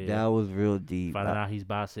deep. Yeah. That was real deep. Finding out he's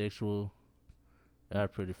bisexual.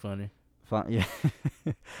 That's pretty funny. Yeah.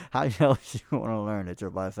 How else you want to learn that you're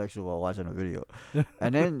bisexual while watching a video?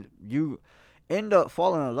 And then you end up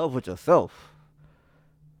falling in love with yourself.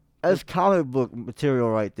 That's comic book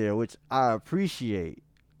material right there, which I appreciate.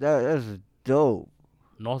 That's dope.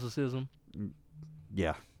 Narcissism.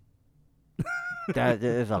 Yeah. That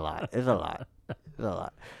is a lot. It's a lot. It's a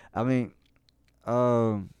lot. I mean,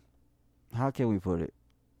 how can we put it?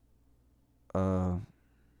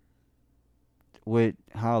 With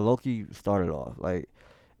how Loki started off, like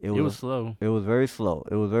It was slow. It was very slow.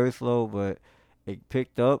 It was very slow, but it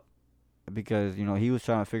picked up because he was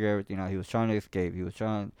trying to figure everything out. He was trying to escape. He was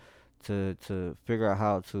trying to figure out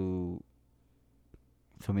how to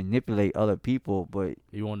manipulate other people, but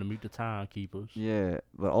He wanted to meet the timekeepers. yeah,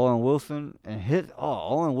 but Owen Wilson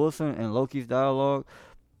and Loki's dialogue,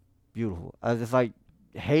 beautiful. I just like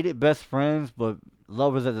hated best friends, but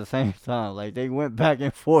lovers at the same time. Like they went back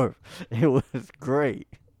and forth. It was great.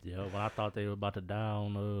 Yeah, when I thought they were about to die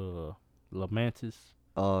on Lamantis.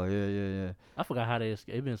 Oh yeah. I forgot how they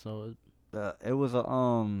escaped. It been so. It was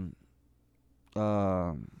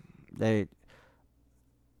they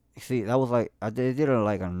see that was like they did it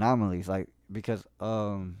like anomalies, like because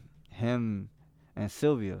him and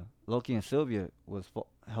Sylvia, Loki and Sylvia was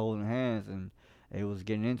holding hands and they was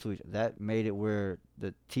getting into it. That made it where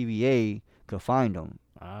the TVA could find them,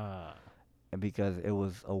 and because it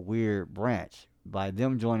was a weird branch. By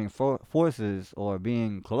them joining forces or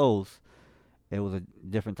being close, it was a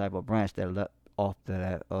different type of branch that let off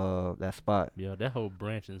to that spot. Yeah, that whole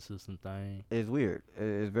branching system thing. It's weird.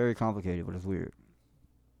 It's very complicated, but it's weird.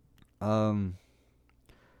 Um,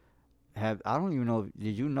 I don't even know.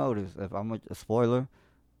 Did you notice? If I'm a spoiler,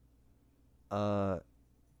 uh,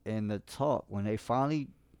 in the talk when they finally,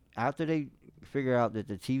 after they figure out that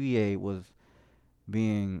the TVA was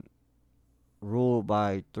being ruled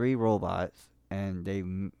by 3 robots, and they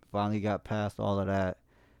finally got past all of that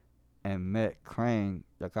and met Krang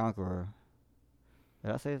the Conqueror.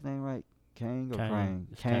 Did I say his name right? Kang or Kang. Krang?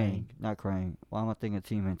 It's Kang, Kang. not Krang. Why am I thinking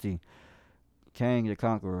TMNT? Kang the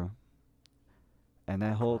Conqueror. And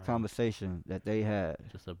that whole Krang. conversation that they had.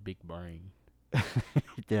 Just a big brain.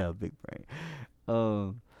 Yeah, big brain.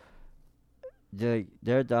 Um,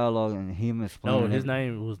 their dialogue and him No, explaining. his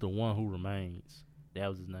name was the One Who Remains. That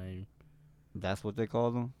was his name. That's what they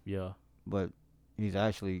call him. Yeah. But he's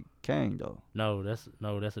actually Kang though. No, that's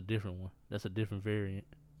a different one. That's a different variant.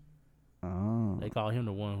 Oh. They call him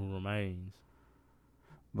the One Who Remains.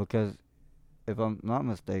 Because if I'm not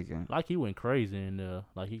mistaken, Like he went crazy in there.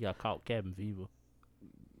 Like he got caught cabin fever.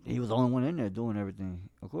 he was the only one in there doing everything,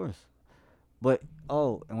 of course. But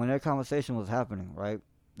and when that conversation was happening, right?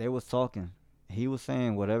 They was talking. He was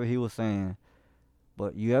saying whatever he was saying.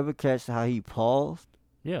 But you ever catch how he paused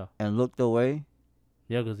Yeah. and looked away?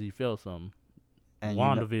 Yeah, because he felt something. And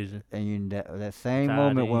WandaVision. that same Tied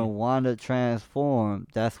moment when in. Wanda transformed,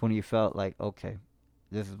 that's when he felt like, okay,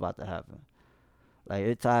 this is about to happen. Like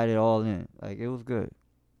it tied it all in. Like it was good.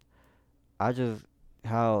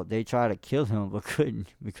 How they tried to kill him but couldn't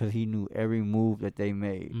because he knew every move that they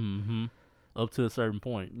made. Mm-hmm. Up to a certain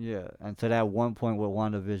point. Yeah, and to that one point where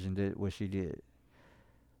WandaVision did what she did.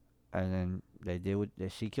 And then they did what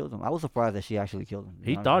she killed him. I was surprised that she actually killed him.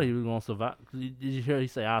 He thought he was gonna survive. Did you hear he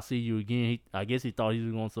say, "I'll see you again"? I guess he thought he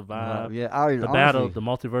was gonna survive Yeah, the battle, the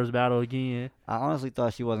multiverse battle again. I honestly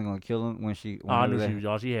thought she wasn't gonna kill him when she. I knew she was.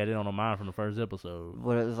 Y'all, she had it on her mind from the first episode.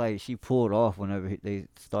 But it was like she pulled off whenever they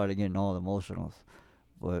started getting all emotional.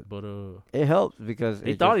 But it helped because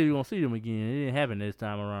he thought he was gonna see him again. It didn't happen this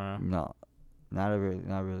time around. No, not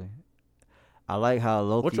really. I like how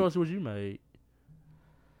Loki. What choice would you made?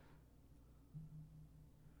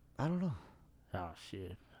 I don't know. Oh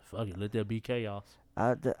shit! Fuck it, let there be chaos.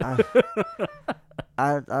 I don't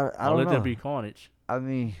Let know. there be carnage. I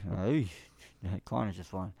mean, carnage is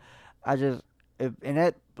fun. In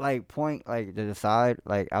that like point like to decide,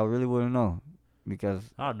 like I really wouldn't know because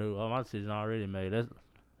I knew my decision already made. Let's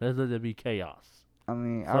let there be chaos. I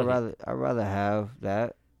mean Fuck I'd rather have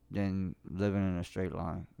that than living in a straight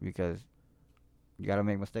line because you gotta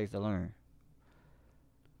make mistakes to learn.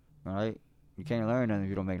 All right, you can't learn nothing if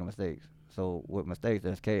you don't make no mistakes. So with mistakes,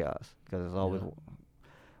 there's chaos because it's always. Yeah.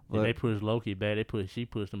 But And they pushed Loki back. She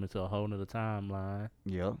pushed him into a whole nother timeline.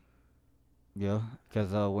 yeah,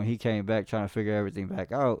 because when he came back trying to figure everything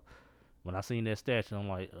back out. When I seen that statue, I'm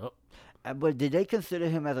like, oh. But did they consider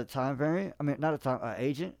him as a time variant? I mean, not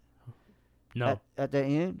agent. No. At the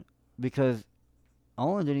end, because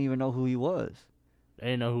Owen didn't even know who he was. They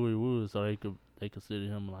didn't know who he was, so they considered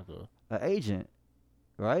him like an agent,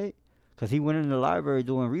 right? Because he went in the library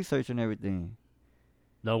doing research and everything.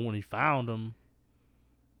 No, when he found him.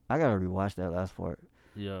 I gotta rewatch that last part.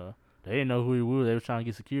 Yeah. They didn't know who he was. They were trying to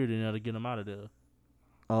get security in there to get him out of there.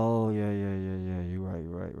 Oh, yeah. You're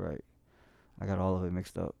right. I got all of it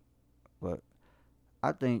mixed up. But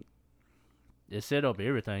I think it set up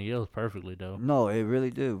everything else perfectly, though. No, it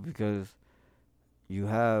really do, because you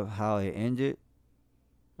have how it ended.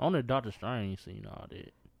 Only Doctor Strange seen all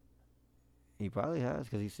that. He probably has,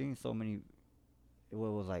 because he's seen so many.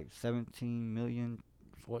 What was like 17 million,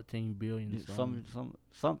 14 billion,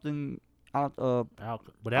 something out of.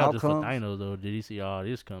 But that was just for Thanos, though. Did he see all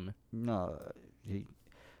this coming? No,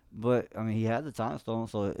 but I mean, he had the time stone,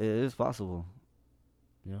 so it is possible.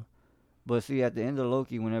 Yeah. But see, at the end of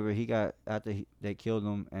Loki, whenever they killed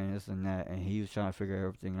him and this and that, and he was trying to figure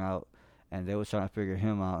everything out, and they was trying to figure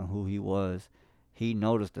him out and who he was, he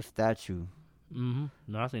noticed the statue. Mm-hmm.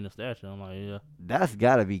 No, I seen the statue. I'm like, yeah. That's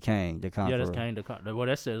gotta be Kang the Conqueror. Yeah, that's Kang the Conqueror. Well,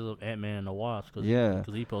 that says Ant-Man and the Wasp. Because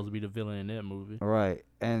he's supposed to be the villain in that movie. Right.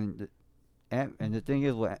 And the thing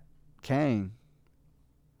is, with Kang,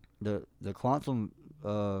 the quantum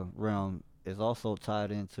realm is also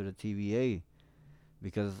tied into the TVA,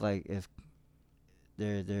 because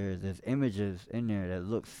there's images in there that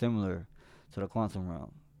look similar to the quantum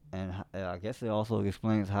realm, and I guess it also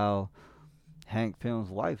explains how Hank Pym's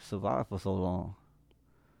wife survived for so long.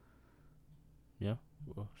 Yeah,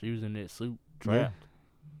 well, she was in that suit trapped.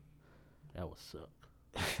 Yeah. That would suck.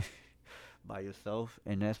 By yourself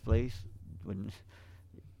in that place,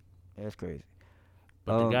 that's crazy.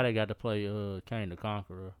 But the guy that got to play Kang the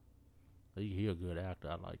Conqueror, He a good actor.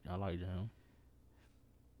 I like him.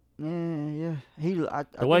 Yeah. I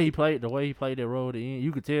The way think, he played that role at the end,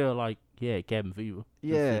 you could tell like he had cabin fever.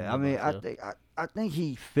 Just sitting yeah. I there by mean, himself. I think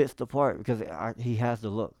he fits the part because he has the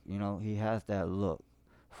look. You know, he has that look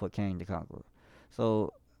for Kang the Conqueror.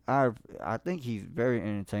 So I think he's very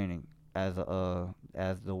entertaining as the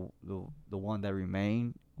one that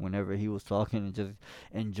remained whenever he was talking and just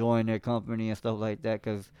enjoying their company and stuff like that.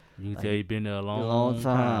 Cause You can tell like he been there a a long long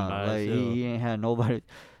time time, by like himself. he ain't had nobody.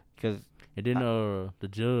 Cause And then the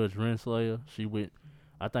judge Renslayer, she went.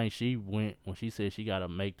 I think she went when she said she gotta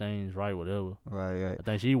make things right, whatever. right. I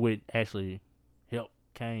think she would actually help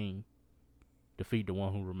Kang defeat the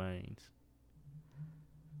one who remains.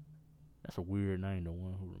 That's a weird name, the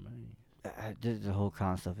one who remains. The whole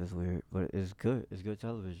concept is weird, but it's good. It's good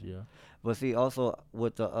television. Yeah. But see, also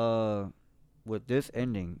with this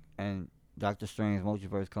ending and Doctor Strange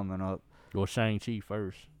multiverse coming up, Or Shang-Chi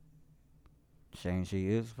first. Shang-Chi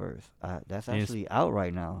is first. That's Then actually out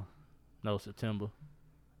right now. No, September.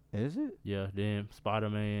 Is it? Yeah, then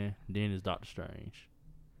Spider-Man, then is Doctor Strange.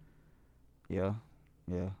 Yeah.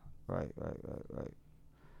 Right.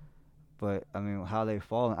 But I mean, how they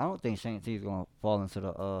fall? I don't think Shang-Chi is gonna fall into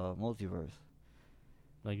the multiverse.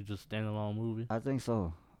 Like it's just standalone movie. I think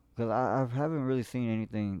so, cause I haven't really seen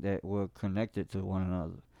anything that were connected to one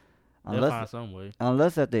another. They'll find some way.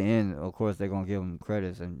 Unless at the end, of course, they're gonna give them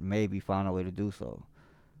credits and maybe find a way to do so.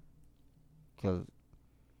 Cause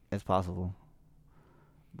it's possible.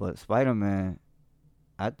 But Spider-Man,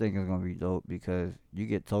 I think it's gonna be dope because you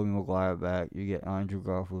get Tobey Maguire back, you get Andrew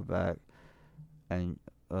Garfield back, and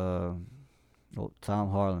Tom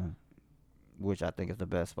Holland, which I think is the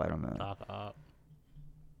best Spider-Man. Doc Ock.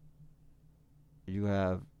 You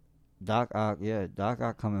have Doc Ock, Doc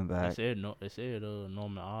Ock coming back. They said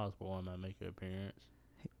Norman Osborn might make an appearance.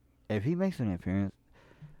 If he makes an appearance,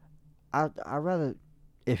 I'd rather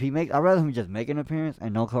him just make an appearance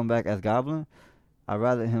and don't come back as Goblin. I'd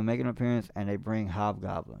rather him make an appearance and they bring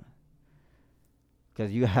Hobgoblin.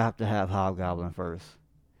 Because you have to have Hobgoblin first.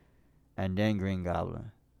 And then Green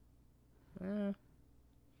Goblin.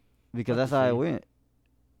 Because that's how it went.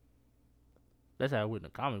 That's how it went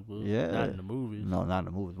in the comic book. Yeah. Not in the movies. No, not in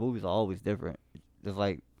the movies. Movies are always different. Just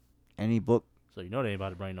like any book. So you know they ain't about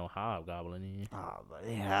to bring no Hobgoblin in. But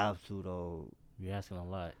they have to, though. You're asking a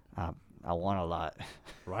lot. I want a lot.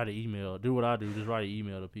 Write an email. Do what I do. Just write an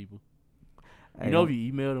email to people. Hey, You know, if you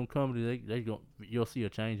email them companies, you'll see a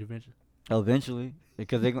change eventually. Eventually,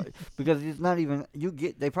 because because it's not even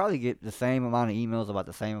they probably get the same amount of emails about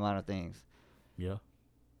the same amount of things. Yeah.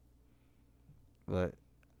 But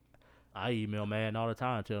I email Madden all the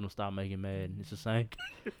time, tell them to stop making Madden. It's the same.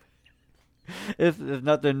 it's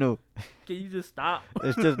nothing new. Can you just stop?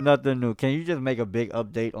 It's just nothing new. Can you just make a big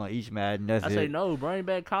update on each Madden? That's it. I say no. Bring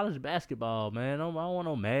back college basketball, man. I don't want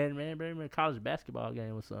no Madden, man. Bring me a college basketball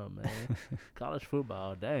game or something, man. College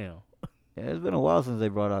football, damn. Yeah, it's been a while since they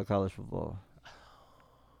brought out college football.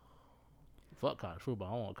 Fuck college football.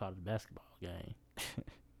 I want a college basketball game.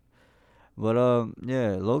 But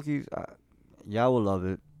yeah, Loki's y'all will love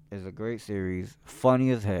it. It's a great series,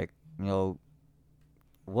 funny as heck. You know,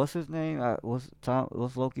 what's his name? What's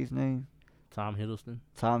Loki's name? Tom Hiddleston.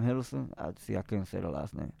 Tom Hiddleston. I couldn't say the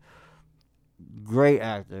last name. Great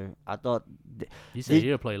actor. I thought. He said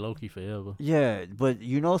he'll play Loki forever. Yeah, but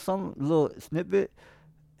you know some little snippet.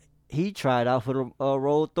 He tried out for the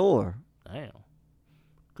role of Thor. Damn.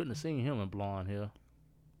 Couldn't have seen him in blonde hair.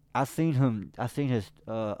 I seen his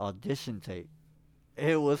audition tape.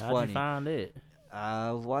 It was funny. How'd you find it?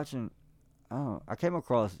 I was watching. I came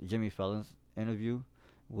across Jimmy Fallon's interview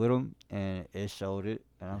with him, and it showed it,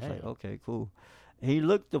 and I was like, okay, cool. He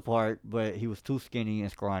looked the part, but he was too skinny and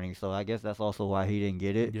scrawny, so I guess that's also why he didn't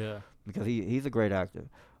get it. Yeah. Because he's a great actor,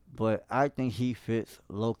 but I think he fits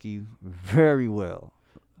Loki very well.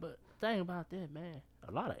 But thing about that, man,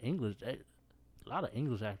 a lot of English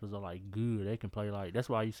actors are like good. They can play like that's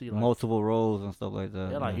why you see like Multiple roles and stuff like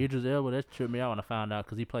that. Yeah, like Idris Elba. That tripped me out when I found out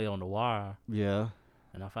because he played on The Wire. Yeah.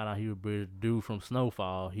 And I found out he was a dude from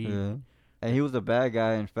Snowfall. Yeah. And he was a bad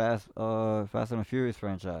guy in Fast and the Furious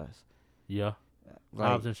franchise. Yeah. Like,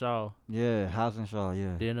 Hobbs and Shaw. Yeah, Hobbs and Shaw.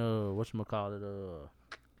 Yeah. Then whatchamacallit,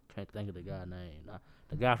 can't think of the guy's name.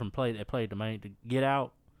 The guy that played the main to Get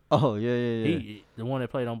Out. Oh yeah. He the one that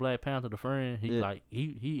played on Black Panther, the friend. He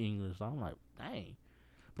English. So I'm like, dang.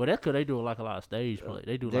 But that's because they do like a lot of stage play.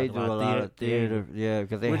 They do a lot of theater. Yeah,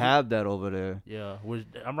 because they have that over there. Yeah, which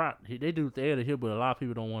I'm right. They do theater here, but a lot of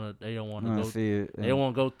people don't want to. They don't want to go see it. They don't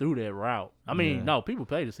want to go through that route. I mean, no, people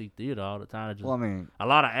pay to see theater all the time. A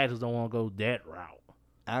lot of actors don't want to go that route.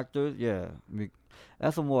 Actors, yeah.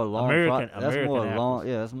 that's a more long. That's American more actors. long.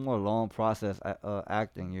 Yeah, that's more long process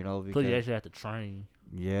acting. You know, Plus, because you actually have to train.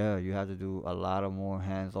 yeah, you have to do a lot of more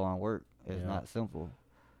hands-on work. It's Yeah. not simple.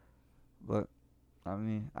 But I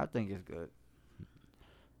mean, I think it's good.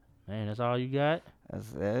 Man, that's all you got?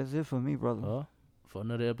 That's it for me, brother. Well, for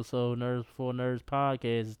another episode of Nerds Before Nerds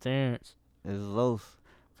podcast, it's Terrence. It's Los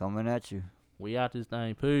coming at you. We out this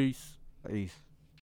thing. Peace. Peace.